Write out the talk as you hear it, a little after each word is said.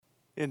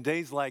In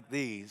days like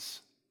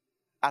these,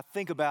 I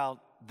think about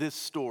this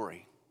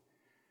story.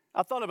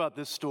 I thought about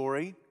this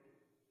story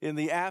in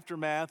the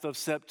aftermath of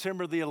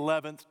September the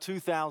 11th,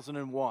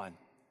 2001,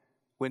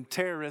 when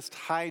terrorists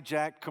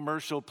hijacked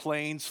commercial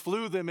planes,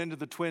 flew them into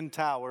the Twin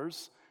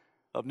Towers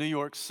of New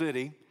York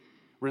City,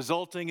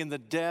 resulting in the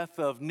death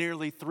of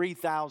nearly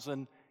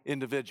 3,000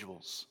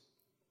 individuals.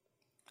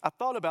 I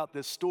thought about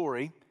this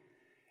story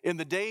in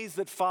the days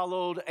that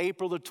followed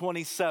April the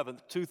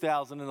 27th,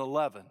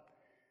 2011.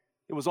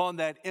 It was on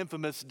that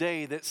infamous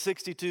day that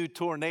 62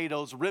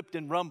 tornadoes ripped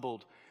and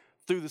rumbled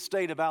through the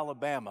state of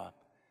Alabama,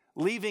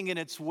 leaving in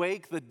its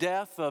wake the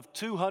death of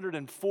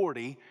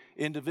 240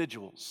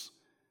 individuals.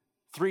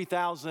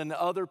 3,000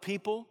 other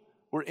people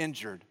were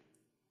injured.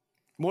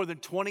 More than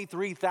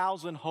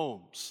 23,000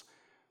 homes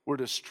were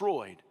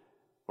destroyed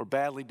or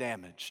badly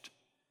damaged.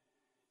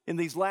 In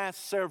these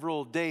last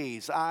several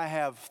days, I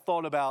have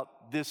thought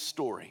about this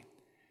story.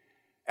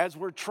 As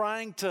we're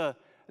trying to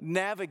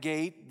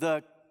navigate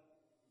the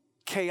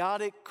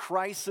chaotic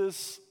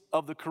crisis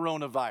of the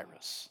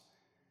coronavirus,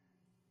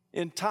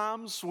 in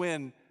times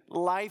when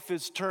life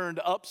is turned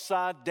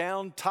upside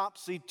down,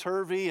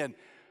 topsy-turvy, and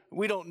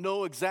we don't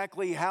know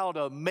exactly how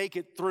to make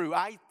it through,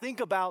 I think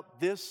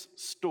about this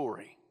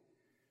story.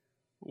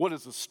 What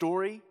is the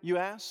story, you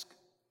ask?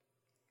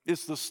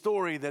 It's the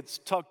story that's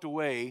tucked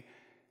away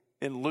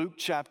in Luke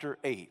chapter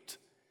 8.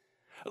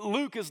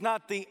 Luke is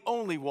not the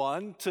only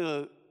one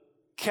to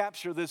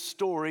capture this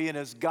story in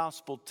his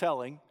gospel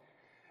telling.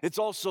 It's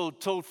also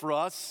told for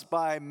us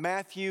by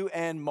Matthew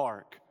and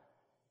Mark.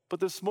 But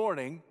this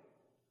morning,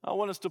 I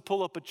want us to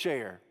pull up a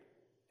chair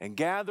and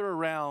gather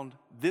around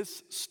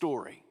this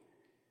story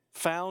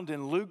found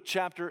in Luke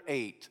chapter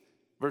 8,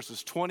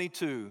 verses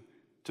 22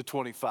 to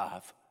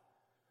 25.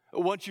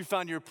 Once you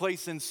find your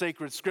place in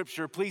sacred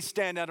scripture, please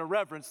stand out of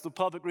reverence to the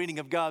public reading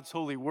of God's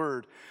holy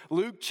word.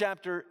 Luke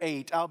chapter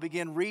 8, I'll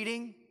begin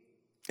reading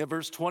at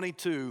verse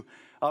 22.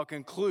 I'll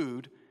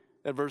conclude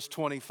at verse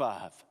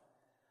 25.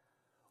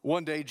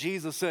 One day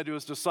Jesus said to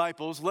his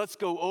disciples, "Let's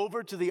go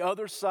over to the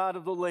other side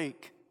of the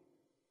lake."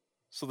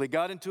 So they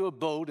got into a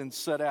boat and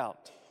set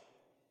out.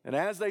 And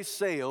as they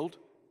sailed,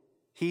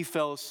 he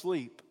fell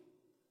asleep.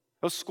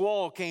 A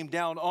squall came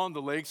down on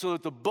the lake so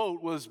that the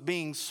boat was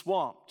being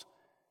swamped,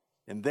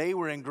 and they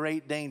were in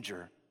great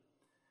danger.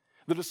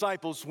 The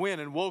disciples went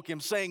and woke him,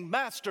 saying,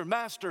 "Master,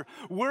 Master,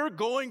 we're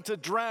going to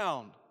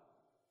drown."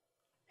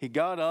 He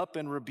got up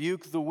and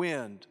rebuked the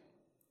wind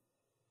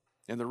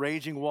and the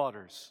raging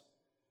waters.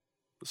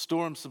 The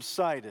storm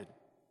subsided.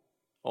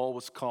 All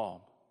was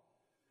calm.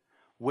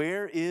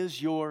 "Where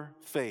is your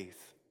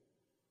faith?"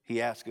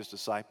 he asked his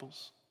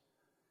disciples.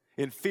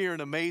 In fear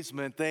and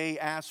amazement, they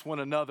asked one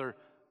another,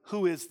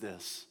 "Who is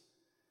this?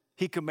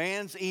 He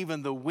commands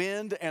even the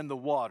wind and the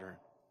water,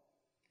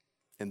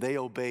 and they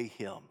obey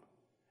him."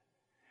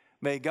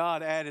 May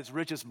God add his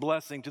richest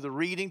blessing to the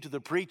reading, to the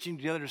preaching,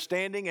 to the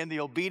understanding, and the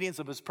obedience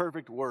of his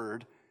perfect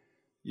word.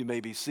 You may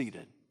be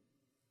seated.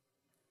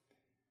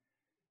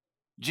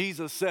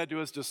 Jesus said to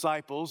his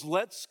disciples,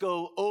 "Let's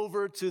go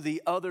over to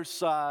the other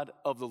side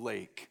of the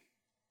lake."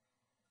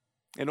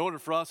 In order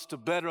for us to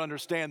better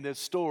understand this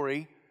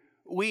story,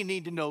 we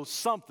need to know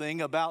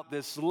something about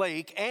this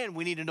lake, and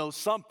we need to know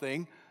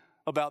something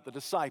about the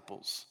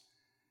disciples.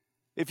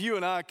 If you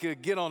and I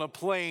could get on a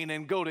plane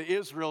and go to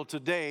Israel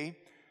today,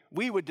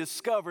 we would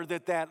discover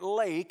that that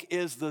lake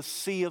is the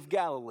Sea of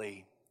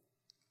Galilee.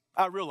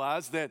 I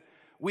realize that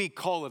we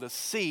call it a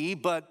sea,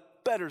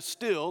 but better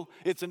still,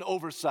 it's an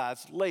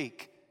oversized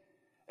lake.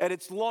 At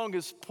its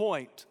longest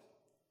point,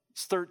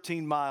 it's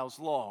 13 miles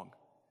long.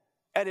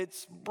 At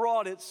its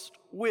broadest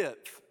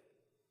width,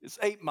 it's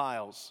 8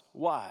 miles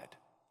wide.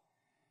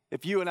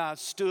 If you and I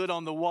stood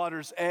on the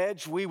water's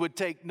edge, we would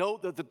take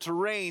note that the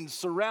terrain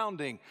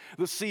surrounding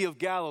the Sea of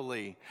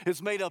Galilee is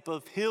made up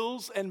of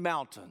hills and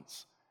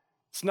mountains.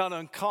 It's not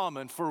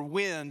uncommon for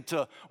wind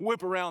to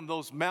whip around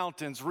those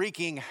mountains,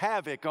 wreaking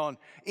havoc on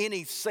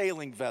any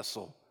sailing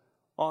vessel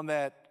on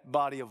that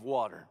body of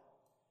water.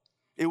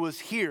 It was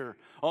here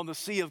on the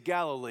Sea of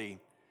Galilee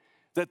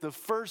that the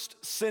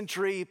first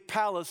century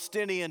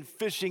Palestinian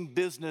fishing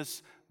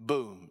business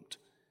boomed.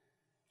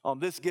 On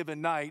this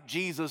given night,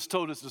 Jesus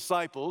told his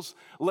disciples,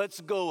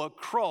 "Let's go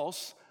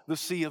across the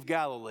Sea of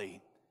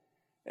Galilee."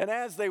 And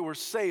as they were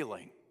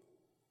sailing,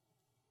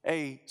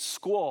 a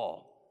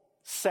squall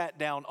sat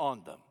down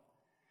on them.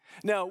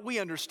 Now, we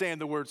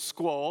understand the word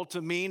squall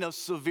to mean a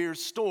severe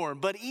storm,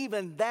 but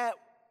even that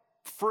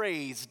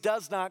phrase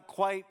does not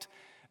quite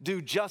do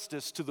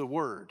justice to the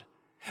word.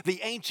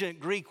 The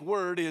ancient Greek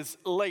word is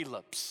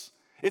lailops.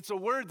 It's a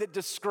word that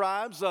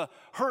describes a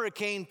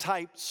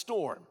hurricane-type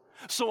storm.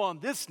 So on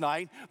this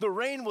night, the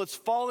rain was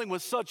falling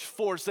with such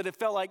force that it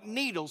felt like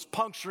needles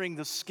puncturing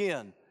the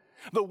skin.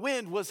 The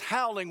wind was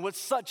howling with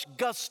such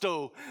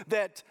gusto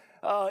that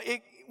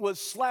it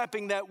was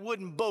slapping that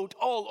wooden boat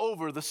all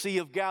over the Sea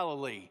of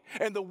Galilee.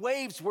 And the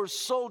waves were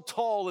so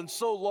tall and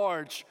so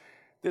large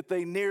that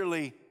they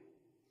nearly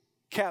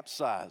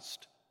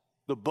capsized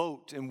the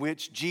boat in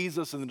which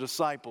Jesus and the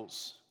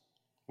disciples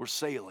were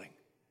sailing.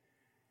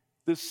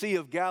 The Sea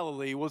of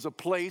Galilee was a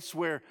place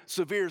where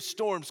severe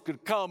storms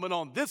could come, and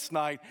on this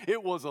night,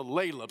 it was a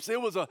laylapse.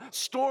 It was a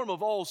storm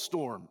of all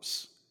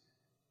storms.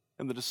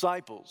 And the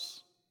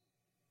disciples,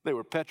 they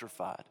were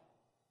petrified.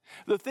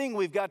 The thing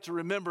we've got to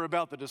remember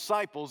about the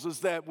disciples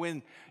is that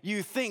when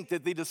you think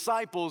that the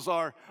disciples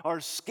are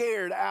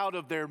scared out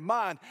of their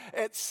mind,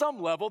 at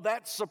some level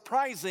that's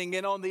surprising,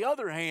 and on the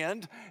other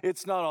hand,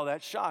 it's not all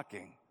that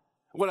shocking.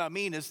 What I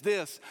mean is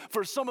this: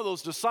 for some of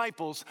those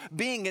disciples,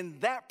 being in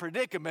that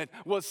predicament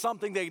was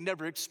something they'd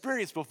never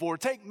experienced before.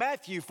 Take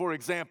Matthew, for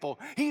example.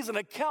 He's an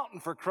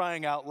accountant, for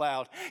crying out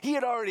loud. He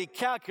had already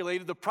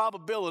calculated the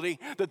probability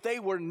that they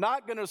were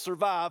not going to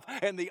survive,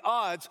 and the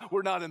odds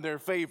were not in their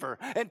favor.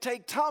 And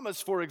take Thomas,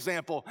 for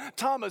example.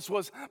 Thomas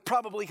was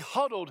probably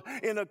huddled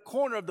in a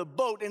corner of the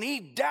boat, and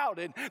he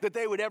doubted that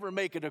they would ever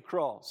make it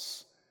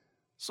across.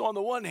 So on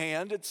the one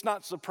hand, it's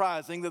not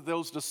surprising that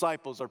those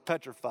disciples are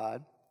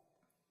petrified.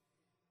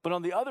 But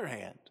on the other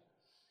hand,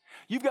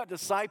 you've got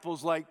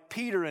disciples like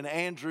Peter and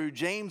Andrew,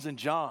 James and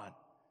John,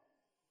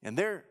 and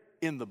they're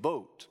in the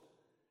boat.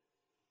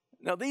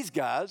 Now, these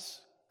guys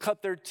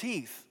cut their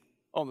teeth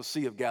on the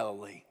Sea of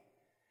Galilee.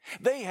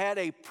 They had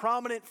a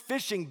prominent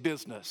fishing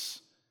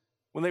business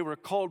when they were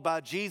called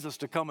by Jesus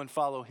to come and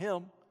follow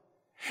him.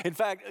 In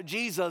fact,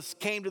 Jesus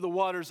came to the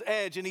water's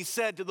edge and he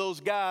said to those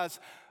guys,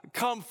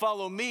 "Come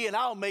follow me and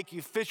I'll make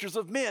you fishers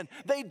of men."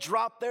 They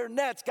dropped their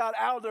nets, got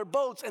out of their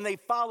boats, and they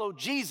followed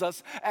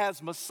Jesus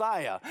as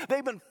Messiah.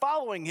 They've been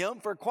following him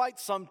for quite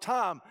some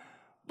time,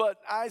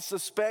 but I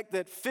suspect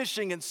that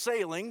fishing and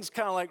sailing is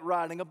kind of like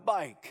riding a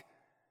bike.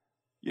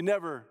 You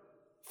never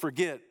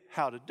forget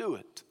how to do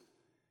it.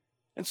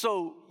 And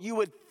so you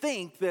would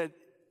think that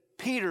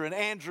Peter and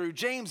Andrew,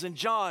 James and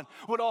John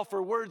would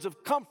offer words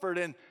of comfort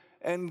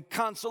and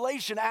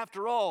consolation.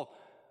 After all,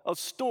 a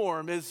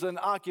storm is an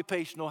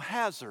occupational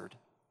hazard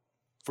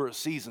for a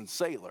seasoned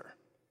sailor.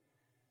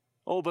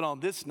 Oh, but on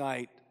this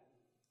night,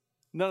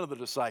 none of the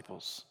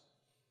disciples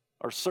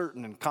are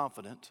certain and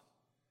confident.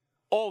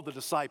 All the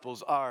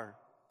disciples are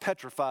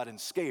petrified and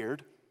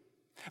scared.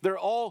 They're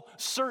all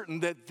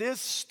certain that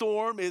this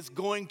storm is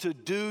going to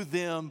do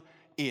them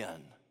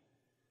in.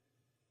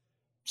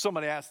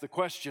 Somebody asked the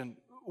question,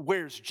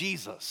 where's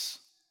Jesus?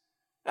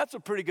 That's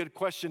a pretty good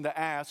question to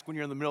ask when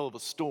you're in the middle of a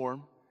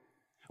storm.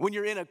 When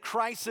you're in a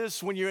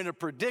crisis, when you're in a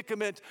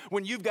predicament,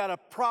 when you've got a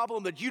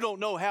problem that you don't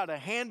know how to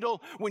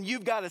handle, when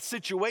you've got a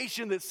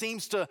situation that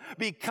seems to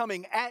be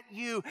coming at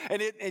you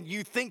and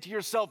you think to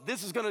yourself,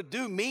 this is going to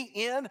do me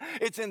in.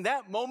 It's in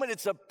that moment,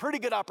 it's a pretty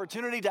good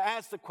opportunity to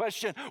ask the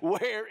question,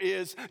 where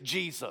is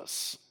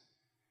Jesus?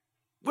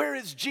 Where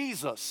is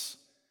Jesus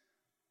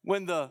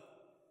when the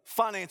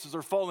finances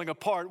are falling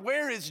apart?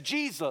 Where is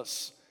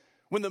Jesus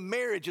when the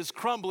marriage is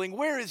crumbling?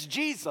 Where is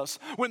Jesus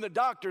when the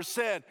doctor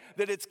said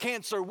that it's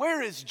cancer?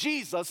 Where is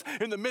Jesus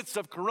in the midst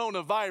of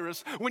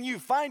coronavirus? When you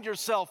find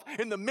yourself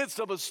in the midst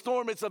of a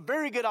storm, it's a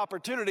very good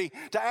opportunity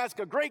to ask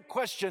a great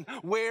question,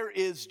 where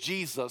is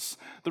Jesus?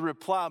 The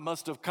reply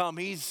must have come,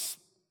 he's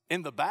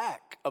in the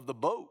back of the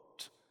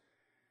boat.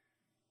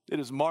 It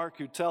is Mark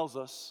who tells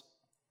us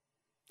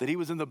that he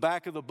was in the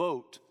back of the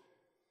boat,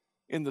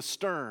 in the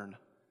stern.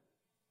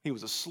 He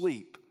was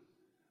asleep.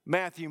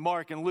 Matthew,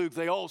 Mark, and Luke,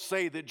 they all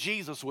say that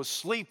Jesus was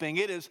sleeping.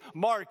 It is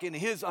Mark in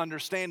his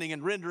understanding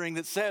and rendering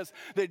that says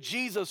that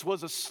Jesus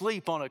was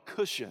asleep on a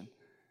cushion.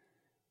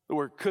 The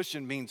word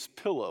cushion means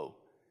pillow.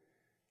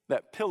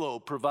 That pillow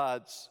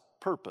provides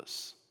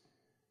purpose.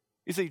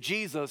 You see,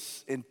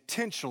 Jesus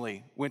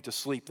intentionally went to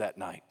sleep that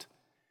night.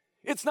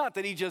 It's not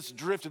that he just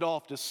drifted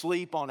off to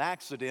sleep on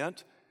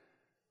accident.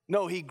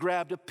 No, he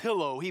grabbed a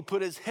pillow, he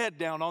put his head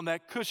down on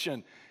that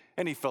cushion,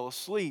 and he fell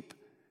asleep.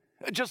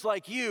 Just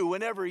like you,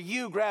 whenever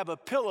you grab a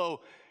pillow,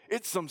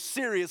 it's some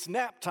serious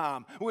nap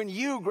time. When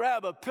you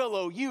grab a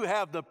pillow, you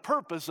have the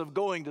purpose of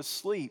going to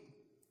sleep.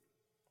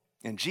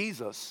 And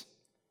Jesus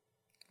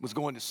was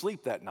going to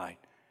sleep that night.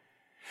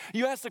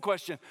 You ask the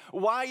question,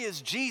 why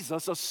is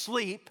Jesus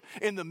asleep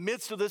in the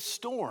midst of this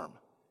storm?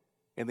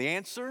 And the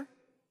answer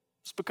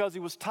is because he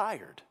was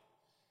tired.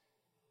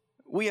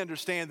 We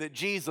understand that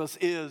Jesus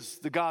is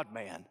the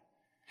God-man.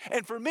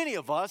 And for many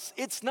of us,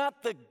 it's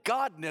not the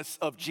godness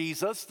of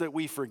Jesus that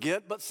we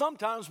forget, but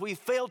sometimes we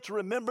fail to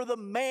remember the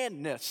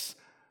manness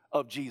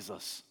of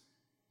Jesus.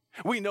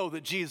 We know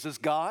that Jesus is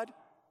God.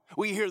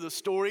 We hear the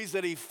stories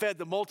that he fed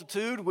the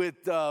multitude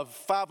with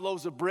 5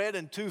 loaves of bread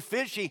and 2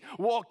 fish. He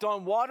walked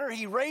on water.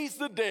 He raised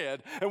the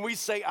dead. And we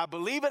say, I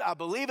believe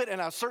it, and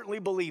I certainly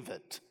believe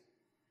it.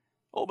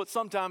 Oh, but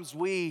sometimes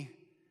we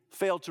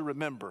fail to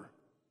remember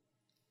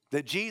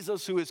that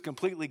Jesus, who is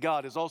completely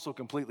God, is also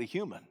completely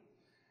human.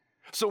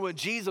 So when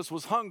Jesus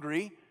was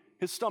hungry,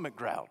 his stomach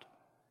growled.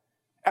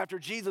 After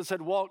Jesus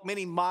had walked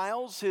many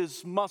miles,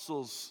 his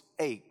muscles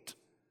ached.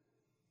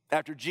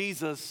 After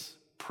Jesus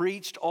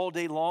preached all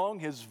day long,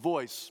 his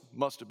voice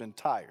must have been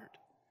tired.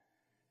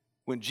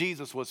 When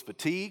Jesus was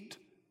fatigued,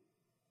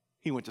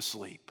 he went to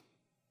sleep.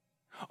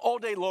 All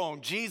day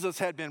long, Jesus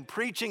had been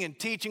preaching and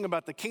teaching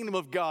about the kingdom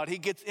of God. He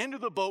gets into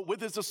the boat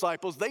with his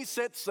disciples. They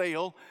set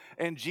sail,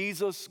 and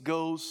Jesus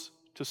goes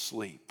to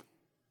sleep.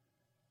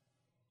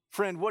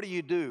 Friend, what do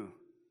you do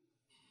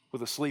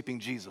with a sleeping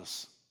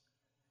Jesus?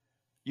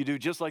 You do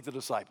just like the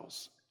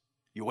disciples.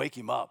 You wake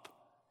him up.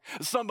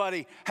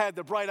 Somebody had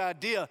the bright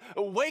idea,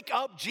 wake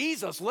up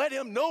Jesus, let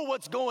him know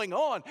what's going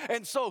on.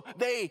 And so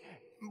they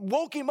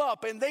woke him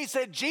up and they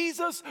said,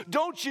 Jesus,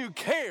 don't you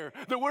care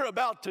that we're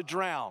about to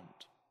drown?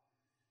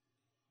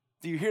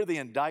 Do you hear the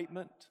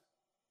indictment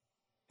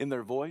in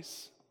their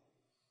voice?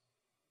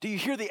 Do you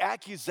hear the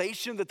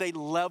accusation that they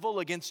level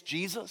against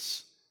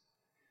Jesus?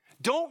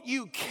 Don't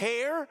you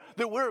care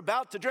that we're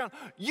about to drown?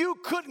 You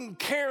couldn't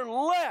care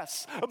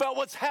less about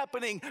what's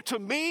happening to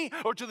me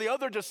or to the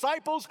other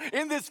disciples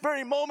in this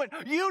very moment.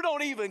 You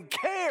don't even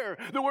care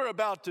that we're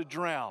about to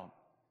drown.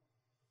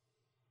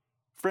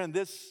 Friend,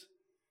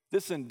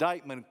 this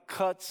indictment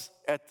cuts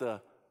at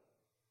the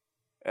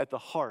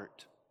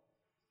heart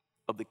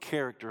of the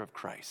character of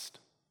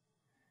Christ.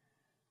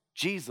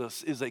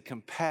 Jesus is a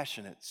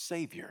compassionate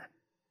Savior.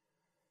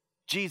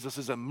 Jesus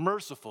is a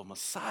merciful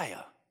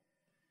Messiah.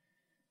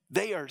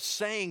 They are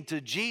saying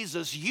to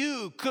Jesus,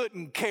 you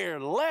couldn't care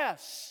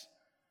less.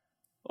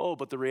 Oh,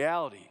 but the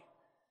reality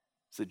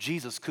is that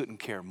Jesus couldn't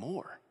care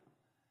more.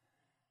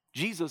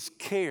 Jesus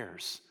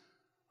cares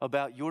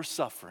about your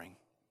suffering.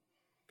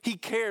 He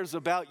cares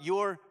about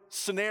your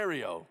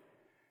scenario.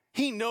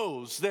 He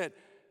knows that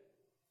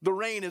the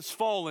rain is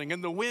falling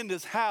and the wind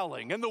is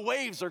howling and the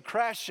waves are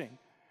crashing.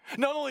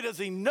 Not only does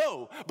he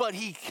know, but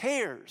he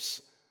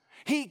cares.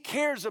 He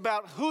cares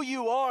about who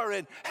you are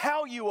and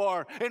how you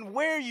are and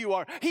where you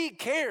are. He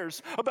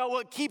cares about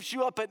what keeps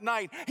you up at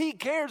night. He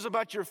cares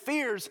about your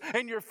fears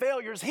and your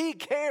failures. He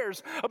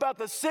cares about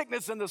the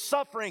sickness and the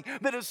suffering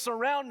that is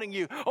surrounding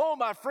you. Oh,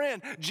 my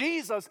friend,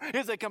 Jesus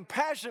is a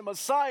compassionate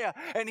Messiah,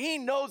 and he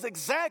knows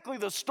exactly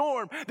the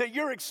storm that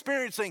you're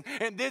experiencing,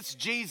 and this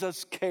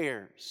Jesus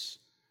cares.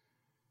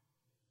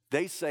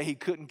 They say he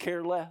couldn't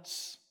care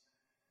less,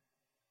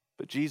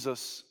 but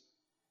Jesus,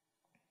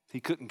 he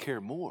couldn't care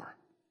more.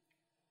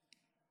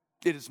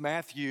 It is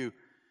Matthew,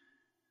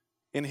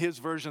 in his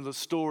version of the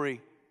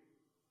story,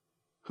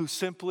 who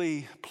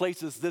simply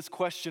places this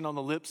question on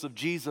the lips of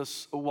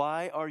Jesus: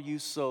 why are you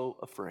so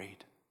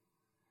afraid?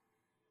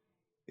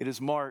 It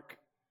is Mark,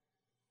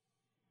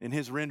 in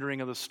his rendering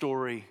of the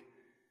story,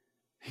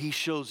 he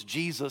shows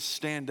Jesus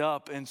stand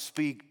up and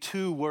speak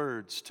two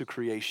words to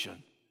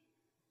creation: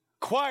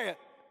 quiet,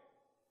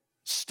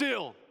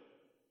 still.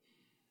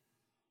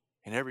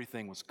 And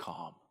everything was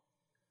calm.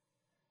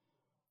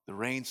 The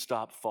rain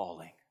stopped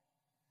falling.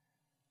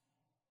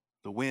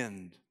 The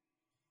wind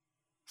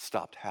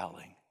stopped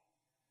howling,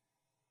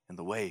 and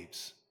the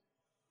waves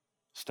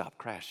stopped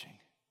crashing.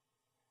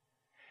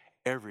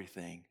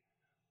 Everything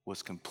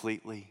was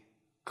completely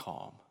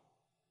calm.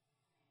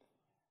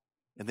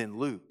 And then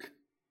Luke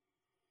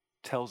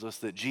tells us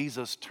that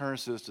Jesus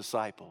turns to his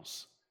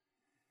disciples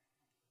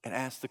and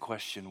asks the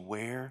question,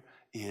 where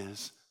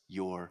is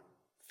your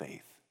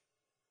faith?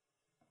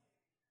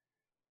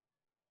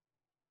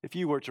 If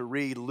you were to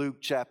read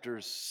Luke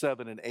chapters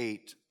 7 and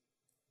 8,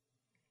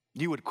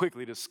 you would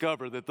quickly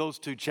discover that those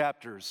two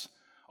chapters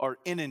are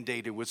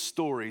inundated with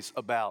stories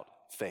about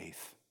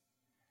faith.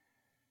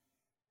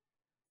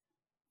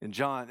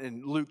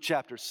 In Luke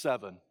chapter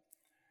 7,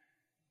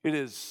 it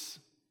is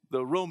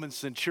the Roman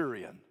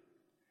centurion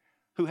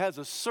who has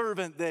a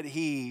servant that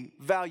he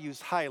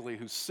values highly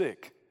who's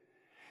sick.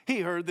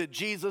 He heard that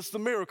Jesus, the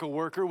miracle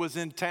worker, was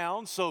in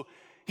town, so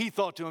he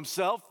thought to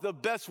himself, the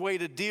best way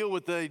to deal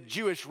with a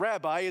Jewish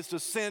rabbi is to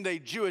send a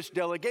Jewish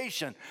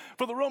delegation.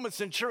 For the Roman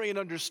centurion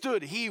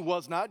understood he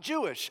was not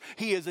Jewish.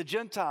 He is a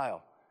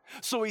Gentile.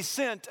 So he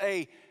sent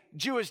a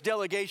Jewish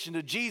delegation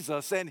to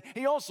Jesus, and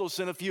he also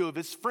sent a few of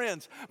his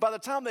friends. By the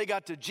time they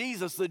got to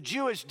Jesus, the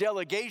Jewish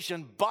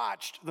delegation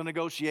botched the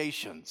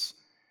negotiations.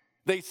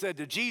 They said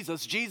to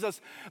Jesus,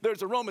 Jesus,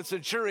 there's a Roman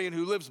centurion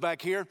who lives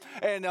back here,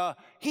 and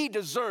he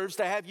deserves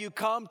to have you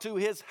come to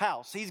his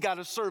house. He's got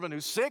a servant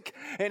who's sick,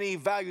 and he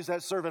values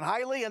that servant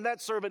highly, and that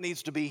servant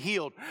needs to be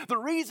healed. The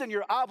reason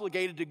you're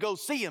obligated to go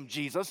see him,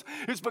 Jesus,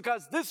 is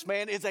because this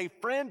man is a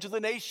friend to the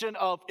nation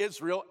of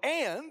Israel,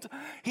 and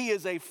he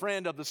is a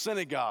friend of the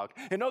synagogue.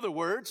 In other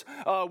words,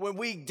 when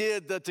we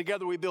did the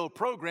Together We Build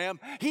program,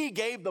 he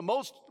gave the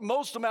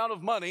most amount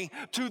of money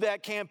to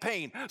that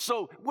campaign.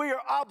 So we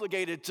are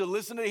obligated to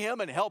listen to him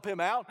and help him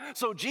out.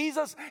 So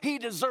Jesus, he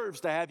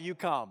deserves to have you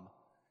come.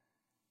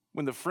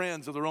 When the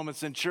friends of the Roman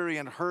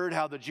centurion heard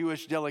how the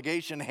Jewish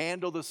delegation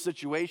handled the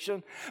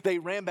situation, they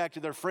ran back to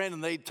their friend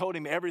and they told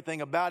him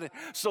everything about it.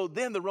 So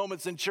then the Roman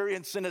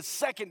centurion sent a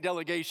second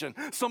delegation,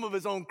 some of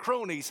his own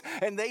cronies,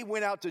 and they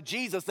went out to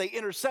Jesus. They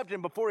intercepted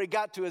him before he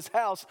got to his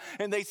house,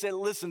 and they said,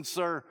 listen,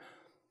 sir,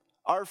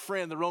 our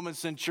friend, the Roman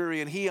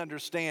centurion, he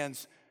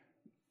understands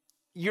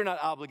you're not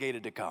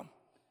obligated to come.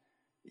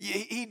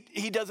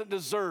 He doesn't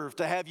deserve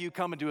to have you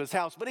come into his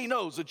house, but he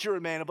knows that you're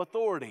a man of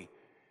authority.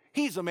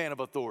 He's a man of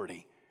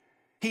authority.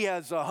 He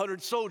has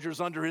 100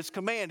 soldiers under his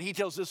command. He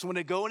tells this one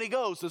to go and he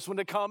goes, this one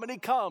to come and he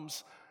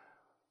comes.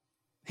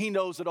 He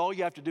knows that all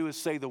you have to do is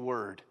say the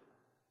word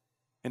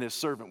and his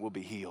servant will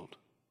be healed.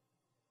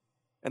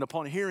 And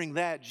upon hearing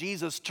that,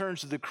 Jesus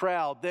turns to the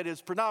crowd that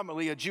is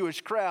predominantly a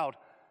Jewish crowd.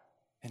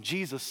 And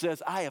Jesus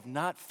says, I have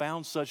not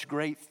found such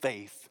great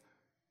faith,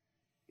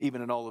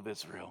 even in all of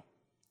Israel.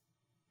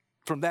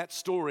 From that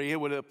story, it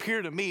would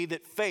appear to me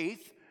that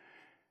faith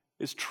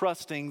is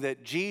trusting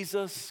that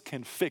Jesus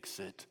can fix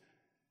it,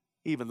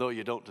 even though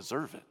you don't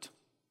deserve it.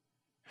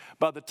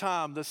 By the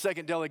time the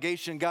second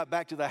delegation got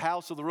back to the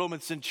house of the Roman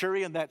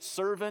centurion, that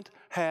servant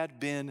had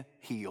been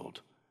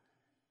healed.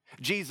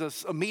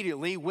 Jesus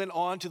immediately went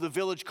on to the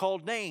village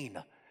called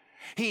Nain.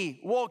 He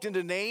walked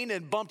into Nain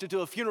and bumped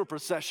into a funeral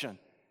procession.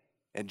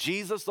 And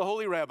Jesus, the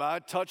holy rabbi,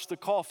 touched the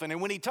coffin.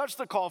 And when he touched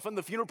the coffin,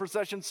 the funeral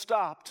procession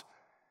stopped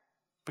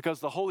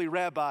because the holy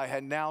rabbi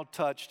had now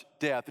touched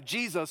death.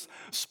 Jesus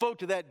spoke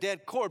to that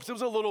dead corpse. It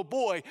was a little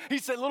boy. He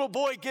said, little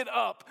boy, get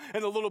up.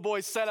 And the little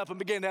boy sat up and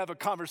began to have a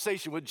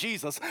conversation with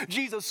Jesus.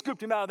 Jesus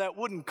scooped him out of that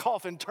wooden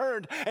coffin,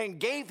 turned and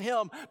gave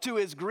him to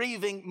his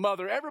grieving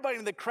mother. Everybody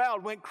in the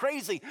crowd went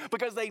crazy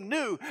because they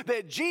knew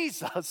that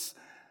Jesus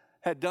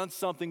had done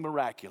something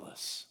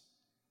miraculous.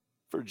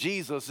 For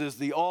Jesus is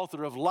the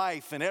author of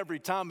life, and every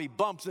time he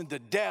bumps into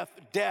death,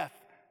 death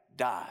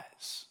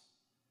dies.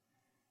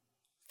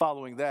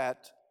 Following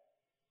that,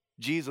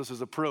 Jesus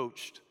is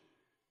approached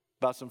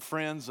by some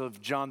friends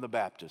of John the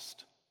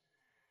Baptist.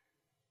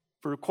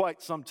 For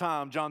quite some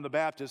time, John the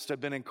Baptist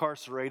had been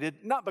incarcerated,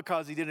 not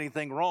because he did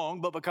anything wrong,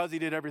 but because he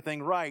did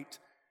everything right.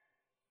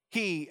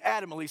 He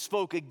adamantly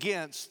spoke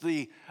against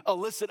the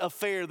illicit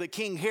affair that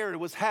King Herod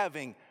was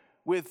having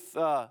with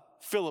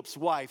Philip's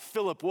wife.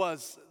 Philip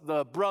was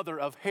the brother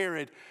of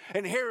Herod,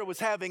 and Herod was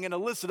having an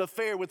illicit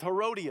affair with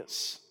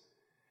Herodias.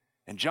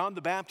 And John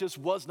the Baptist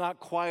was not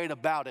quiet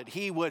about it.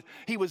 He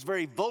was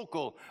very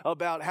vocal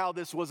about how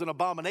this was an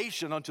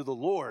abomination unto the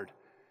Lord.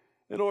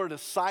 In order to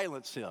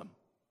silence him,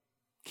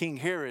 King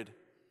Herod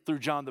threw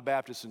John the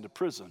Baptist into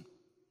prison.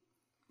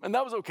 And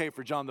that was okay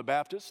for John the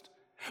Baptist,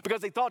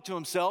 because he thought to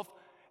himself,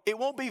 it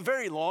won't be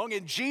very long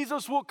and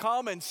Jesus will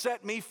come and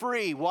set me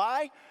free.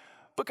 Why?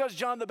 Because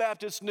John the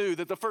Baptist knew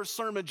that the first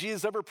sermon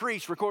Jesus ever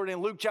preached, recorded in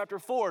Luke chapter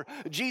 4,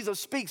 Jesus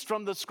speaks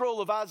from the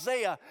scroll of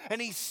Isaiah,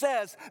 and he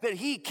says that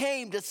he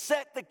came to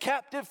set the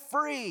captive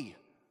free.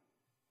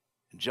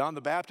 And John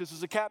the Baptist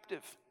is a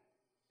captive,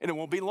 and it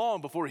won't be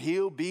long before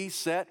he'll be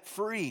set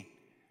free.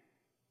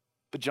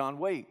 But John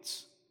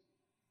waits,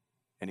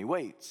 and he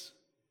waits.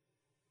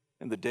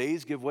 And the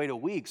days give way to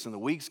weeks, and the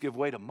weeks give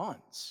way to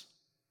months.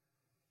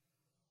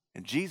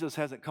 And Jesus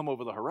hasn't come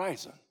over the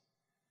horizon.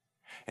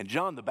 And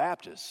John the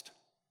Baptist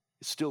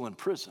is still in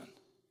prison.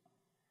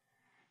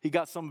 He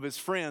got some of his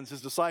friends,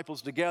 his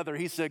disciples together.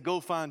 He said, go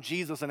find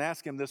Jesus and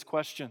ask him this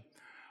question.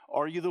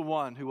 Are you the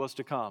one who was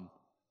to come?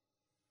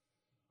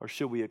 Or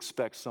should we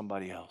expect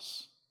somebody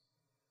else?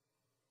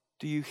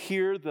 Do you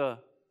hear the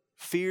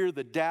fear,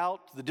 the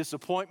doubt, the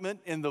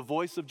disappointment in the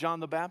voice of John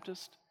the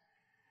Baptist?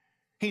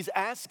 He's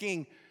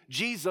asking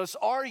Jesus,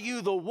 are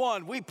you the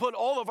one? We put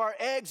all of our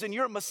eggs in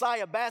your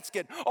Messiah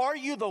basket. Are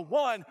you the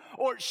one,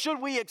 or should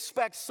we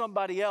expect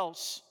somebody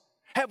else?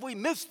 Have we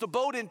missed the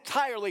boat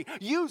entirely?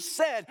 You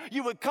said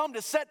you would come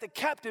to set the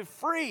captive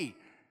free,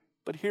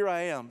 but here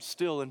I am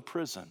still in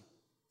prison.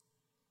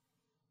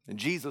 And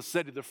Jesus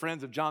said to the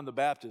friends of John the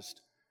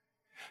Baptist,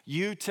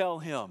 you tell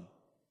him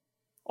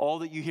all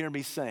that you hear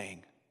me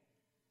saying.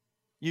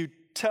 You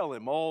tell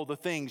him all the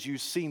things you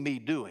see me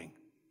doing.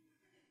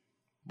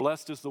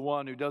 Blessed is the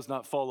one who does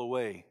not fall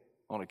away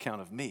on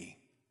account of me.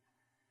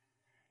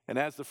 And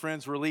as the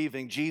friends were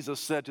leaving, Jesus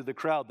said to the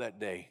crowd that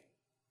day,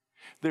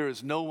 there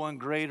is no one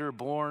greater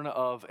born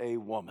of a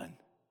woman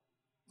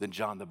than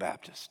John the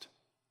Baptist.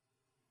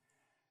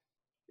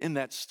 In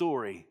that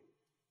story,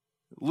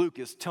 Luke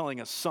is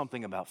telling us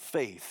something about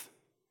faith.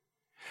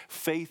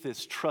 Faith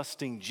is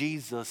trusting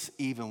Jesus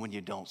even when you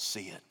don't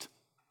see it.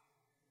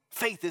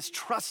 Faith is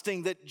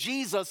trusting that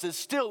Jesus is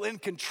still in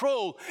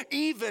control,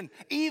 even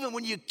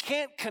when you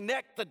can't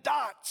connect the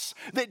dots,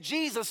 that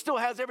Jesus still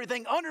has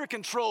everything under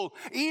control,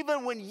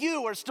 even when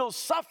you are still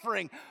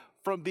suffering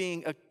from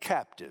being a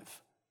captive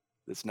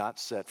that's not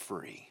set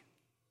free.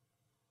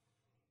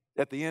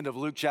 At the end of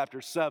Luke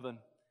chapter 7,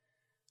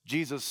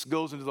 Jesus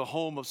goes into the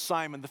home of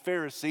Simon the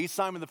Pharisee.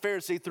 Simon the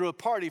Pharisee threw a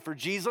party for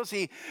Jesus.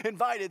 He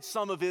invited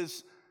some of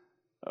his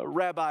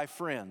rabbi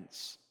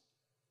friends.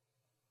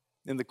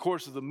 In the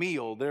course of the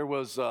meal, there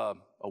was a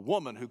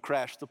woman who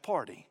crashed the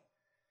party.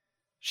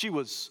 She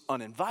was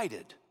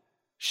uninvited.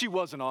 She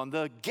wasn't on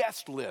the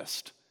guest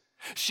list.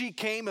 She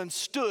came and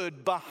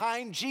stood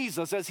behind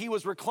Jesus as he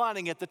was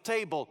reclining at the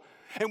table.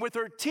 And with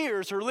her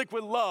tears, her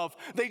liquid love,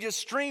 they just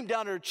streamed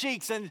down her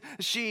cheeks, and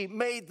she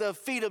made the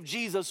feet of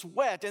Jesus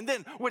wet. And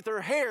then with her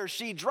hair,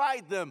 she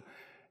dried them.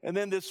 And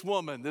then this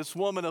woman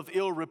of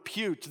ill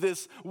repute,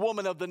 this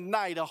woman of the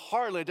night, a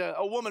harlot,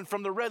 a woman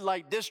from the red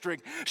light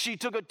district, she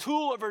took a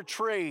tool of her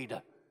trade,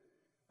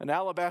 an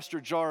alabaster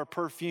jar of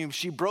perfume.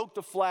 She broke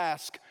the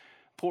flask,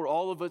 poured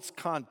all of its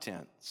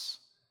contents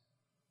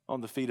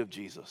on the feet of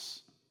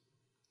Jesus.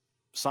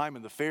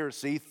 Simon the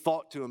Pharisee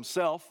thought to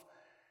himself,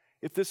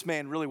 if this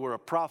man really were a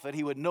prophet,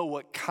 he would know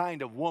what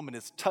kind of woman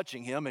is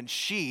touching him, and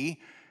she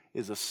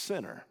is a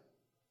sinner.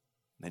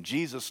 And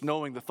Jesus,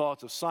 knowing the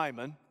thoughts of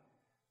Simon,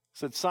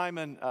 said,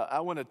 Simon,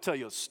 I want to tell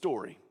you a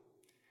story.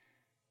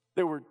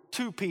 There were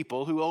two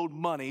people who owed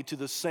money to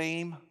the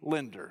same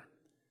lender.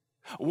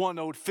 One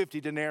owed 50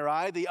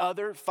 denarii, the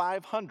other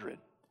 500.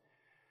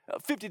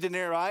 50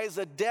 denarii is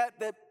a debt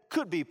that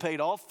could be paid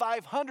off.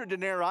 500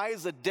 denarii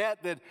is a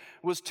debt that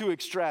was too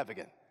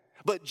extravagant.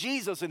 But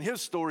Jesus in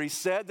his story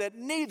said that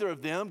neither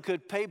of them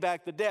could pay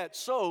back the debt.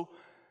 So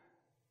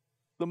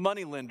the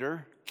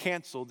moneylender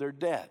canceled their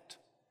debt.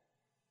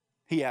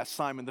 He asked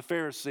Simon the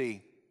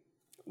Pharisee,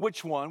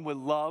 which one would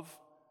love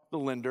the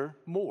lender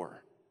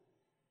more?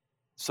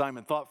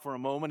 Simon thought for a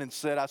moment and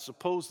said, I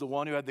suppose the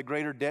one who had the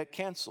greater debt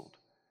canceled.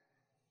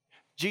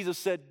 Jesus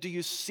said, do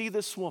you see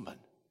this woman?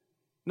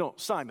 No,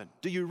 Simon,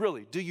 do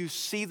you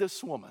see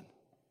this woman?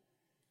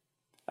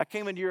 I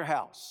came into your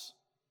house.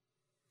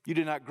 You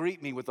did not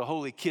greet me with a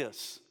holy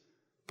kiss.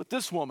 But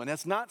this woman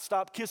has not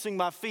stopped kissing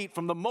my feet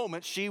from the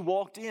moment she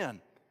walked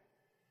in.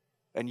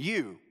 And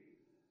you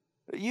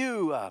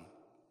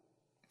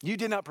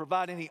did not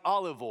provide any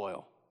olive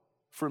oil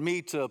for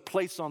me to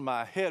place on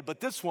my head,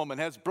 but this woman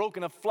has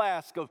broken a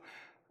flask of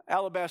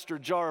alabaster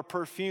jar of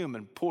perfume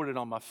and poured it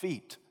on my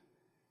feet.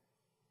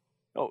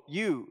 Oh,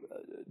 you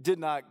did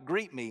not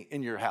greet me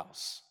in your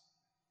house,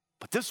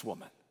 but this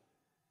woman,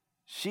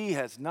 she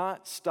has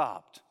not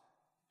stopped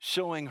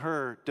showing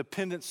her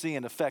dependency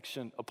and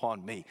affection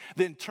upon me.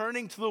 Then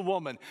turning to the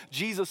woman,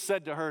 Jesus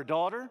said to her,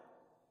 daughter,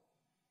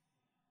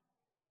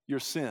 your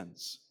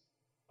sins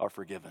are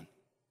forgiven.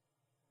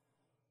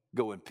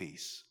 Go in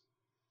peace.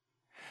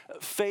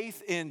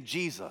 Faith in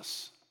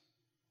Jesus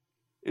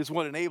is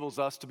what enables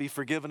us to be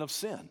forgiven of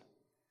sin.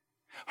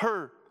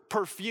 Her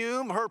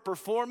perfume, her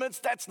performance,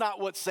 that's not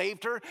what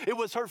saved her. It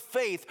was her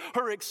faith,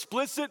 her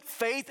explicit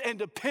faith and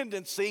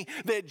dependency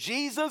that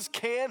Jesus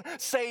can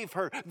save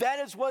her. That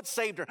is what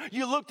saved her.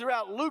 You look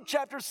throughout Luke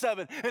chapter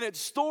 7, and it's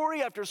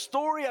story after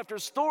story after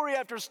story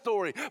after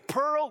story,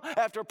 pearl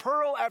after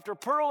pearl after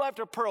pearl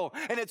after pearl,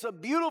 and it's a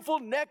beautiful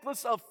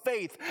necklace of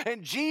faith,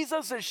 and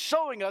Jesus is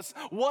showing us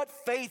what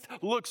faith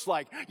looks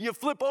like. You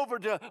flip over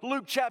to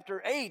Luke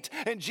chapter 8,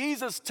 and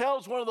Jesus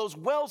tells one of those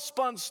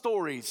well-spun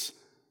stories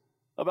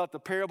about the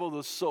parable of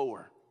the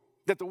sower,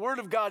 that the word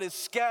of God is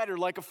scattered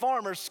like a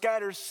farmer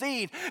scatters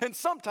seed, and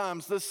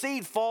sometimes the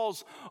seed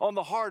falls on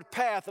the hard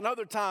path, and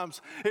other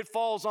times it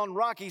falls on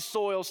rocky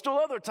soil, still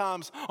other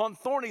times on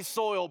thorny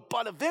soil,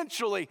 but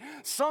eventually,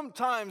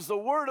 sometimes the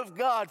word of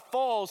God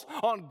falls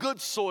on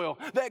good soil.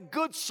 That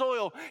good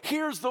soil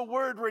hears the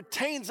word,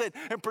 retains it,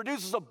 and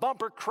produces a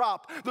bumper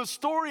crop. The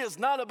story is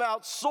not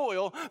about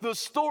soil, the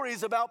story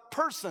is about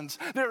persons.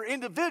 There are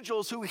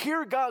individuals who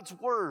hear God's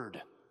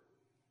word,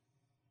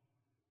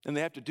 and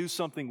they have to do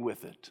something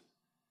with it.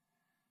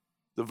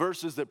 The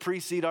verses that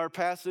precede our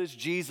passage,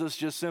 Jesus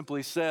just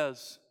simply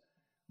says,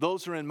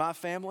 those who are in my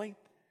family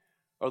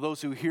are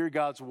those who hear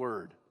God's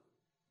word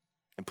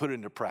and put it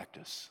into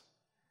practice.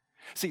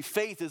 See,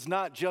 faith is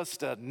not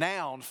just a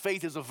noun,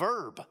 faith is a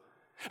verb.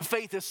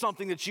 Faith is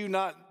something that you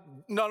not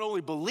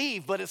only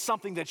believe, but it's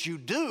something that you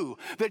do,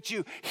 that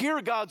you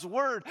hear God's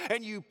word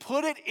and you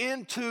put it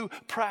into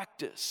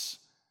practice.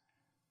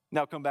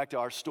 Now come back to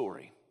our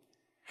story.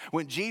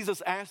 When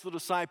Jesus asked the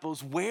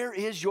disciples, where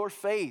is your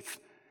faith?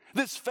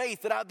 This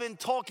faith that I've been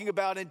talking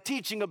about and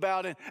teaching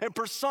about and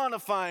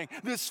personifying,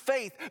 this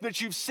faith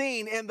that you've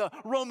seen in the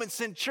Roman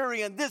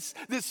centurion, this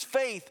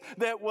faith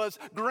that was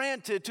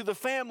granted to the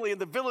family in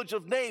the village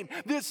of Nain,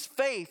 this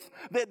faith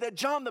that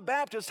John the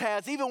Baptist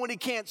has even when he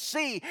can't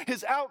see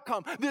his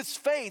outcome, this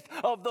faith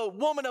of the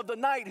woman of the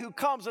night who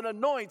comes and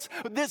anoints,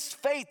 this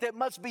faith that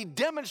must be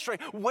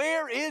demonstrated.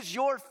 Where is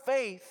your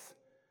faith?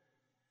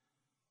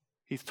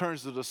 He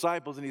turns to the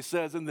disciples and he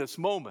says, in this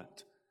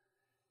moment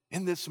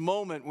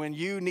when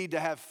you need to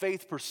have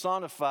faith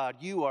personified,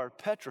 you are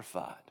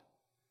petrified.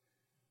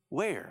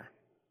 Where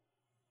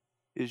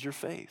is your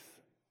faith?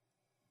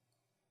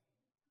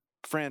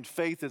 Friend,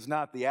 faith is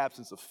not the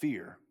absence of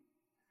fear.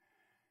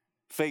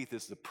 Faith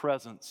is the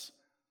presence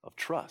of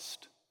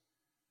trust.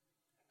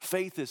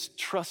 Faith is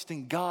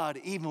trusting God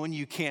even when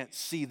you can't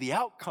see the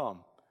outcome.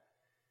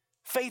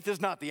 Faith is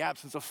not the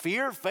absence of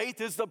fear.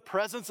 Faith is the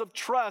presence of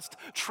trust.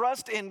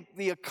 Trust in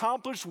the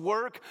accomplished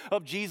work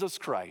of Jesus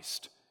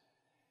Christ.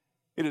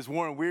 It is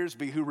Warren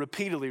Wiersbe who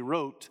repeatedly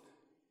wrote,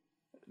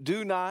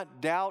 do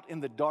not doubt in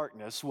the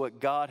darkness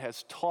what God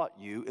has taught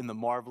you in the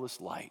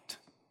marvelous light.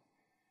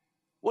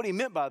 What he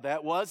meant by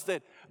that was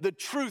that the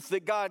truth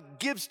that God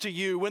gives to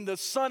you when the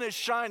sun is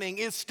shining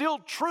is still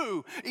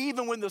true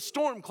even when the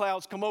storm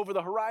clouds come over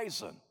the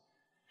horizon.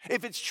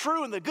 If it's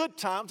true in the good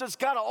times, it's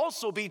got to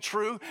also be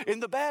true in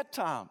the bad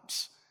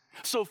times.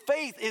 So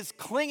faith is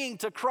clinging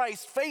to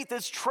Christ. Faith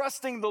is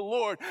trusting the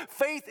Lord.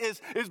 Faith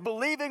is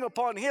believing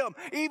upon Him,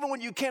 even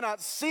when you cannot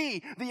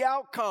see the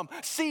outcome,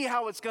 see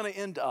how it's going to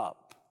end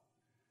up.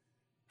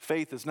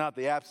 Faith is not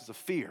the absence of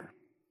fear,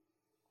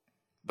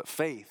 but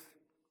faith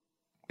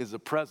is the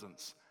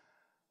presence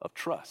of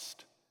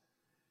trust.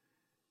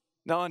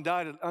 Now,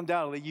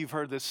 undoubtedly, you've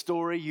heard this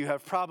story. You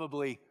have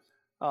probably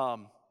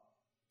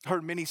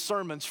heard many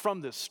sermons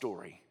from this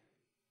story.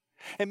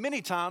 And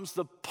many times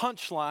the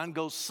punchline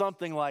goes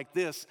something like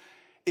this: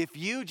 if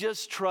you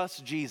just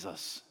trust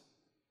Jesus,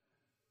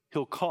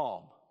 He'll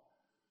calm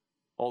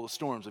all the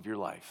storms of your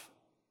life.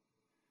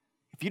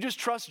 If you just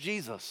trust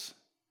Jesus,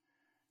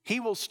 He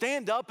will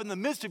stand up in the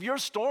midst of your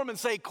storm and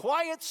say,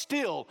 quiet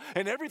still,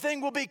 and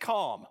everything will be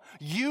calm.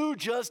 You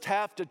just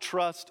have to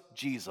trust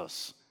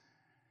Jesus.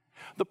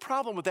 The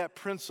problem with that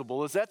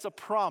principle is that's a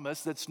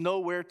promise that's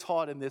nowhere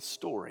taught in this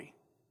story.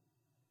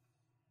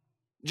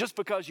 Just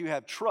because you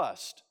have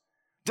trust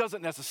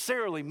doesn't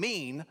necessarily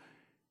mean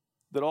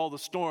that all the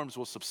storms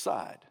will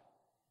subside.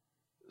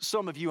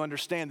 Some of you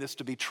understand this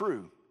to be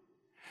true.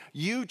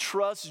 You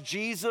trust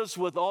Jesus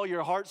with all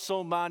your heart,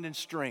 soul, mind, and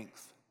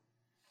strength,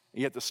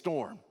 yet the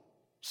storm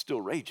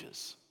still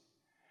rages.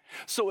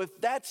 So if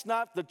that's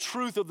not the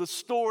truth of the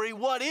story,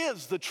 what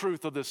is the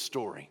truth of this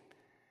story?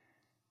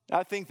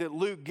 I think that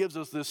Luke gives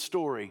us this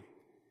story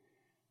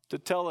to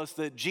tell us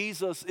that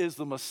Jesus is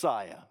the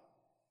Messiah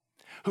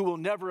who will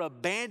never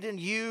abandon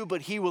you,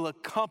 but He will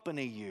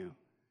accompany you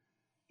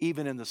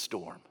even in the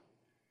storm.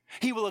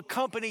 He will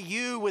accompany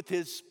you with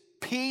His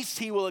peace.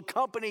 He will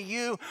accompany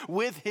you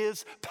with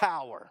His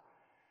power.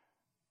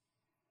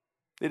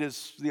 It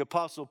is the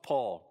Apostle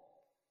Paul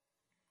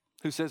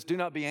who says, do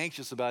not be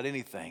anxious about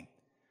anything,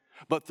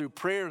 but through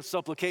prayer and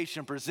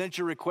supplication, present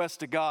your requests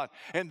to God,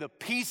 and the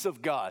peace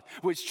of God,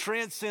 which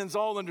transcends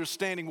all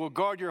understanding, will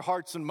guard your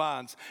hearts and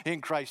minds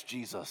in Christ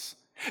Jesus.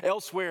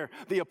 Elsewhere,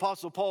 the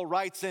Apostle Paul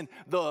writes in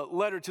the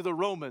letter to the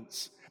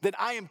Romans that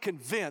I am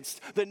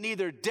convinced that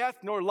neither death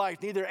nor life,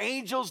 neither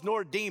angels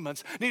nor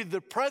demons, neither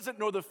the present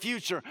nor the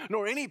future,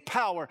 nor any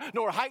power,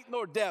 nor height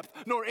nor depth,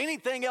 nor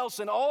anything else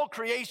in all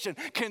creation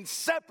can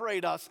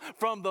separate us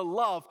from the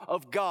love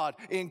of God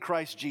in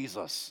Christ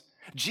Jesus.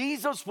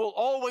 Jesus will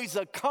always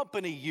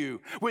accompany you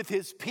with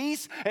His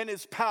peace and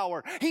His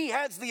power. He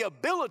has the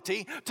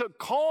ability to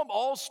calm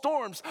all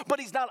storms, but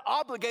He's not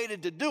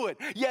obligated to do it.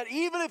 Yet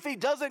even if He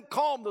doesn't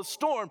calm the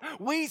storm,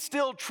 we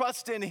still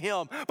trust in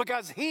Him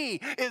because He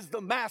is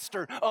the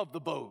master of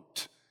the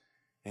boat.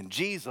 And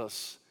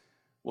Jesus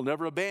will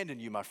never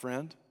abandon you, my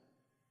friend,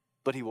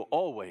 but He will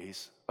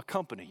always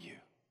accompany you.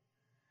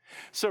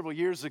 Several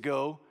years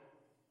ago,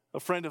 a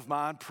friend of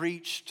mine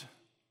preached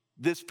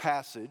this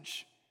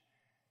passage,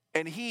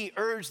 and he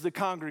urged the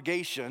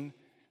congregation,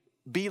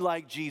 be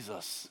like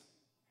Jesus.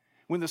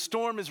 When the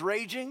storm is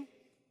raging,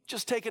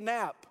 just take a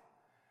nap.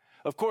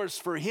 Of course,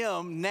 for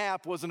him,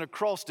 nap was an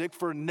acrostic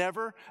for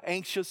never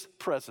anxious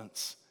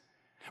presence.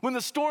 When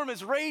the storm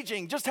is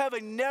raging, just have a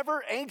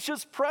never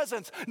anxious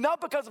presence, not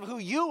because of who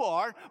you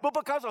are, but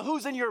because of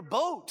who's in your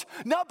boat.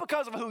 Not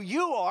because of who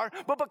you are,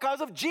 but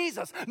because of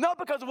Jesus. Not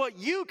because of what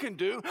you can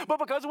do, but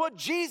because of what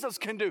Jesus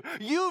can do.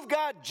 You've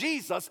got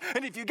Jesus,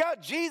 and if you've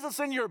got Jesus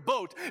in your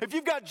boat, if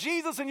you've got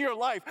Jesus in your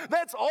life,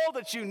 that's all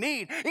that you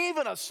need.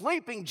 Even a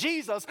sleeping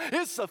Jesus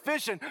is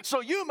sufficient. So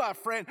you, my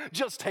friend,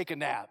 just take a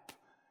nap.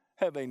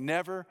 Have a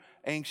never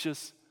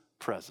anxious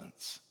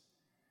presence.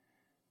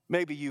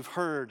 Maybe you've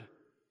heard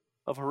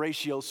of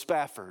Horatio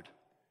Spafford.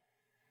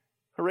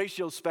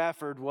 Horatio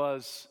Spafford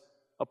was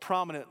a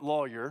prominent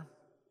lawyer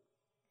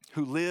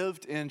who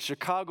lived in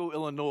Chicago,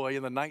 Illinois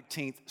in the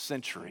 19th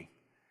century.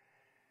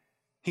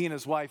 He and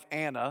his wife,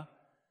 Anna,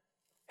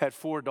 had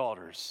 4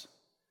 daughters.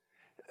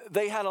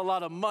 They had a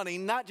lot of money,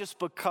 not just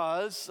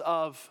because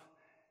of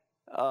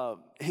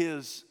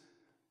his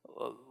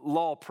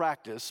law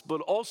practice,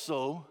 but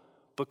also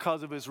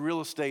because of his real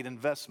estate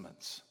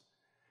investments.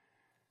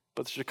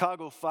 But the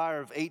Chicago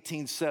fire of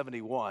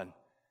 1871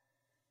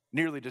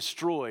 nearly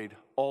destroyed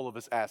all of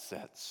his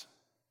assets.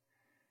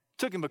 It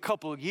took him a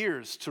couple of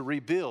years to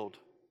rebuild.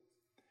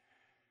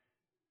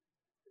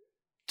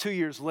 2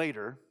 years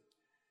later,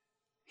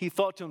 he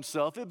thought to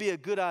himself, it'd be a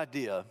good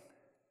idea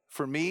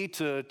for me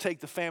to take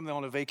the family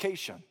on a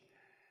vacation.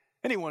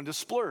 And he wanted to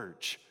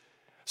splurge.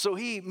 So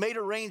he made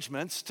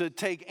arrangements to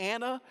take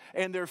Anna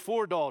and their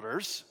 4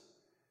 daughters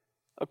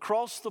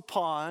across the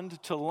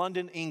pond to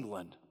London,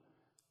 England,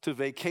 to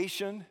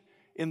vacation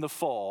in the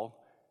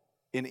fall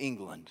in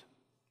England.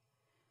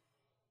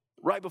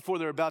 Right before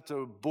they're about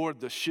to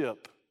board the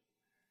ship,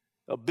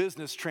 a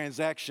business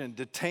transaction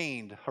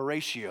detained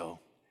Horatio.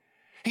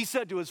 He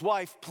said to his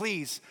wife,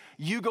 please,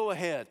 you go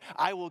ahead.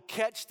 I will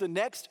catch the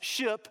next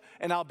ship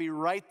and I'll be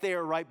right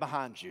there, right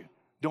behind you.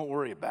 Don't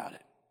worry about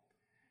it.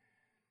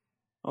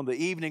 On the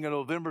evening of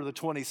November the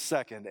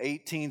 22nd,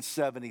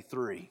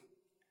 1873,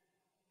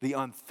 the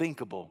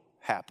unthinkable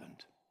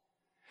happened.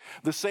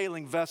 The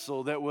sailing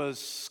vessel that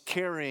was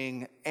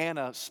carrying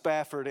Anna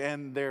Spafford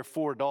and their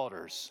 4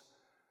 daughters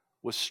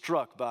was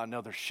struck by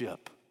another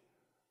ship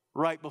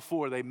right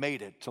before they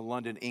made it to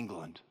London,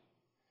 England.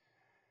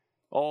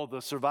 All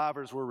the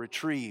survivors were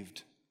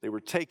retrieved. They were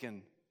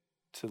taken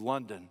to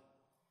London.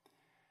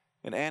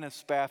 And Anna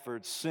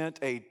Spafford sent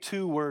a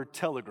 2-word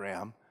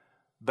telegram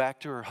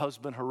back to her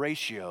husband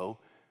Horatio,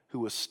 who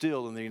was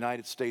still in the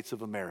United States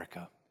of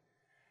America.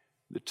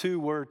 The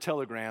 2-word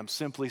telegram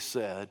simply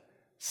said,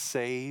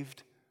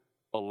 saved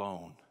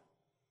alone.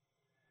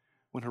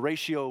 When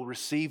Horatio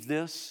received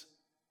this,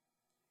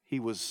 he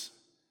was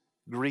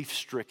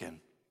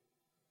grief-stricken.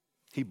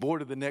 He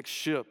boarded the next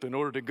ship in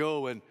order to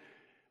go and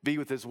be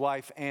with his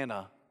wife,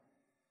 Anna.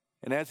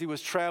 And as he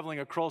was traveling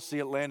across the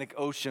Atlantic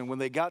Ocean, when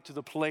they got to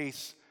the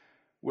place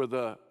where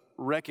the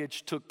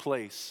wreckage took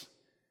place,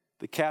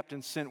 the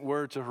captain sent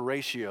word to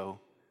Horatio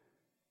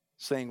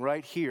saying,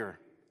 right here,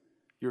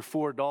 your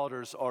 4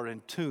 daughters are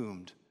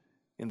entombed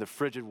in the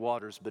frigid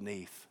waters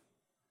beneath.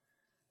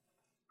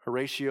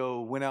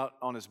 Horatio went out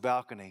on his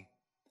balcony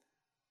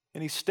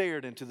and he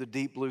stared into the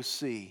deep blue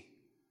sea.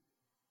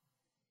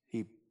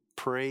 He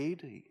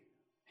prayed,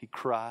 he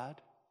cried,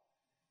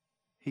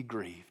 he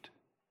grieved.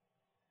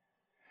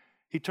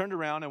 He turned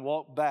around and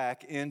walked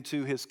back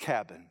into his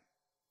cabin.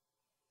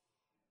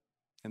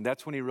 And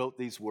that's when he wrote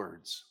these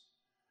words.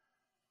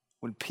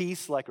 When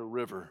peace like a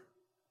river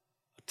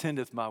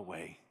attendeth my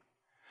way,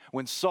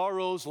 when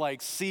sorrows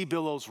like sea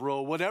billows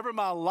roll, whatever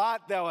my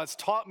lot thou hast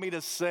taught me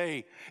to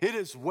say, it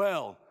is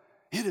well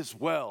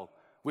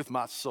with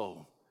my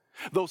soul.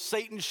 Though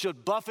Satan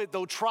should buffet,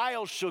 though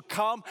trials should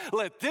come,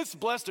 let this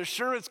blessed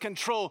assurance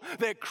control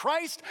that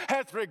Christ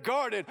hath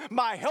regarded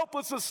my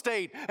helpless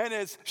estate and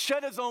has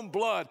shed his own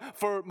blood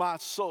for my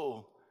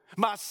soul.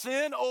 My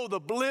sin, oh,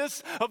 the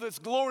bliss of this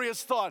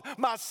glorious thought.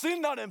 My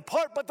sin, not in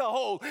part but the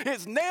whole,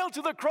 is nailed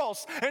to the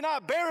cross, and I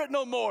bear it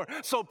no more.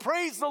 So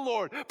praise the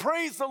Lord,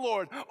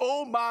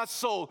 oh my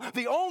soul.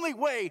 The only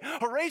way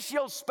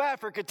Horatio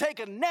Spafford could take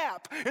a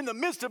nap in the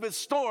midst of his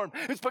storm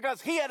is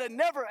because he had a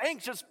never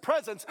anxious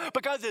presence,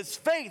 because his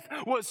faith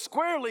was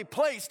squarely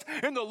placed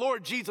in the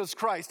Lord Jesus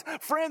Christ.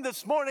 Friend,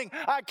 this morning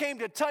I came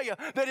to tell you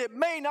that it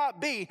may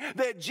not be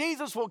that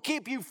Jesus will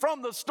keep you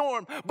from the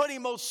storm, but he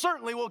most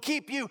certainly will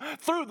keep you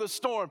through the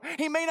storm.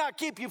 He may not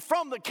keep you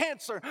from the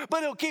cancer,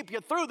 but he'll keep you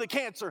through the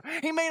cancer.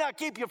 He may not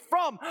keep you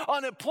from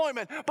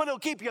unemployment, but he'll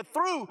keep you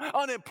through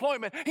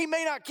unemployment. He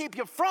may not keep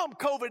you from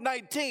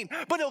COVID-19,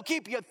 but he'll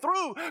keep you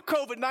through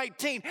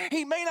COVID-19.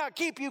 He may not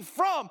keep you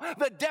from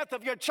the death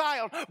of your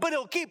child, but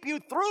he'll keep you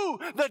through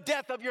the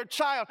death of your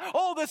child.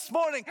 Oh, this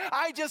morning,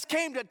 I just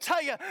came to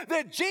tell you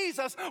that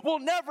Jesus will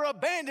never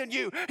abandon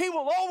you. He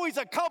will always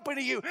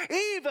accompany you,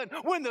 even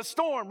when the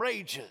storm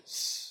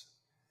rages.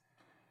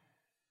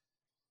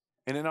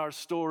 And in our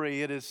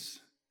story, it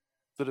is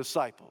the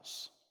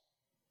disciples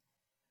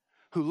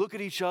who look at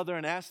each other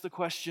and ask the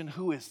question,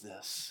 who is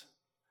this?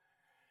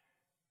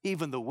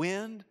 Even the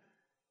wind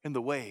and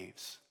the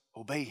waves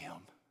obey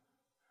him.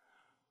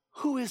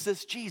 Who is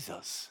this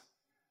Jesus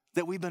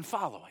that we've been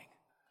following?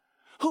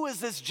 Who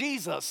is this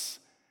Jesus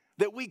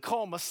that we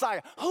call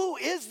Messiah? Who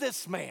is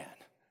this man?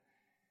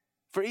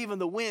 For even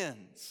the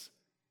winds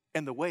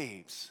and the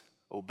waves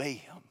obey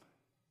him.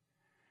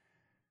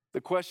 The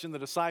question the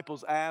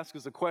disciples ask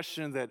is a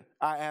question that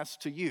I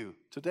ask to you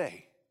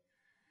today.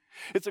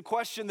 It's a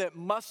question that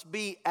must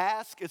be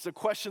asked. It's a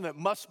question that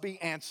must be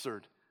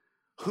answered.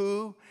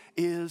 Who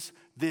is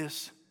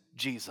this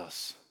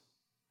Jesus?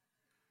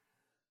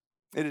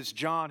 It is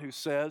John who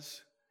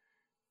says,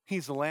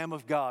 he's the Lamb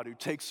of God who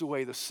takes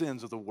away the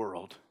sins of the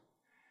world.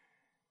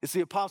 It's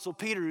the Apostle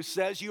Peter who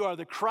says, you are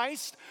the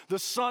Christ, the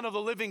Son of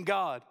the living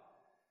God.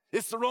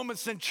 It's the Roman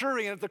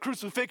centurion at the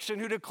crucifixion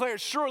who declares,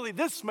 surely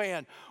this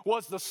man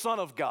was the Son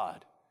of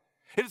God.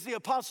 It is the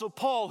Apostle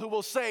Paul who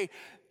will say,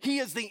 he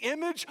is the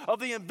image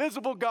of the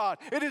invisible God.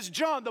 It is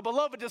John, the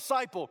beloved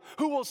disciple,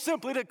 who will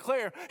simply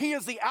declare, he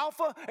is the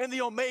Alpha and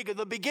the Omega,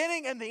 the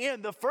beginning and the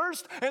end, the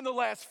first and the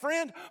last.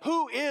 Friend,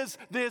 who is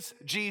this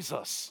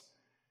Jesus?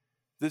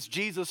 This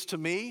Jesus to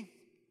me,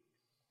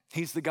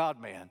 he's the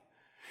God-man.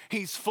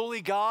 He's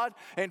fully God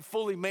and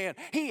fully man.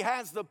 He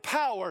has the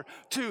power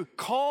to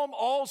calm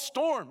all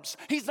storms.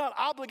 He's not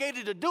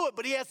obligated to do it,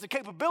 but he has the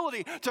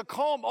capability to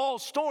calm all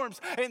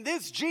storms. And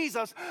this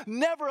Jesus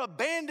never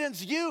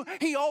abandons you.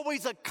 He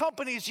always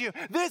accompanies you.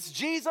 This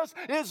Jesus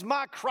is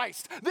my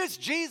Christ. This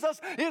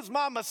Jesus is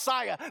my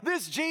Messiah.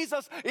 This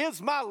Jesus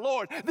is my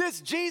Lord.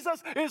 This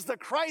Jesus is the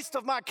Christ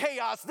of my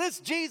chaos.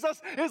 This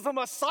Jesus is the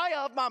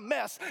Messiah of my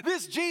mess.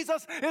 This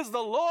Jesus is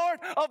the Lord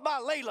of my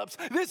layups.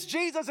 This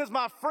Jesus is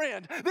my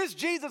friend. This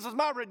Jesus is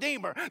my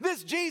Redeemer.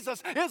 This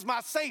Jesus is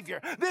my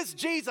Savior. This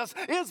Jesus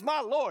is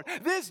my Lord.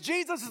 This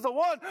Jesus is the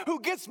one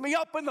who gets me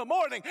up in the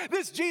morning.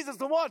 This Jesus is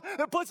the one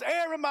that puts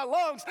air in my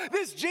lungs.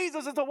 This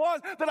Jesus is the one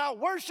that I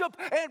worship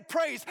and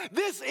praise.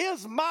 This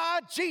is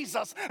my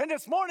Jesus. And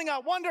this morning I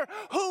wonder,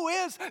 who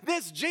is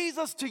this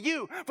Jesus to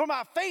you? For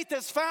my faith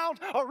has found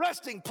a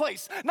resting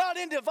place, not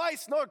in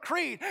device nor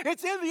creed.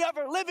 It's in the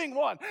ever-living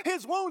one.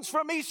 His wounds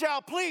for me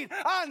shall plead.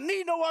 I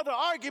need no other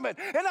argument,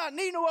 and I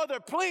need no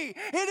other plea.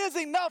 It is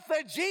enough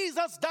that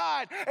Jesus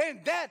died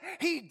and that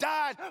he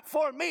died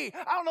for me.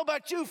 I don't know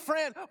about you,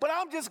 friend, but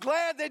I'm just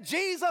glad that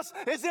Jesus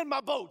is in my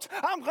boat.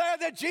 I'm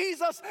glad that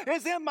Jesus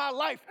is in my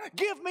life.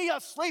 Give me a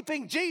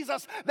sleeping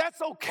Jesus.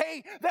 That's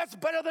okay. That's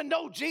better than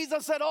no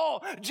Jesus at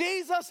all.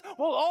 Jesus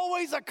will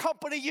always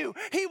accompany you.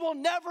 He will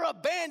never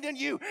abandon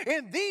you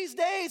in these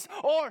days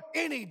or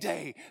any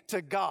day.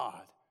 To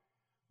God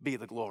be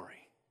the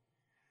glory.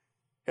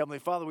 Heavenly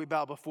Father, we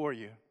bow before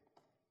you.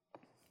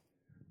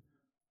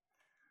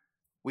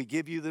 We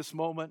give you this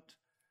moment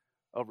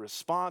of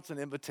response and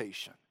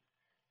invitation.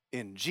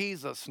 In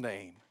Jesus'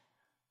 name,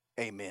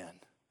 Amen.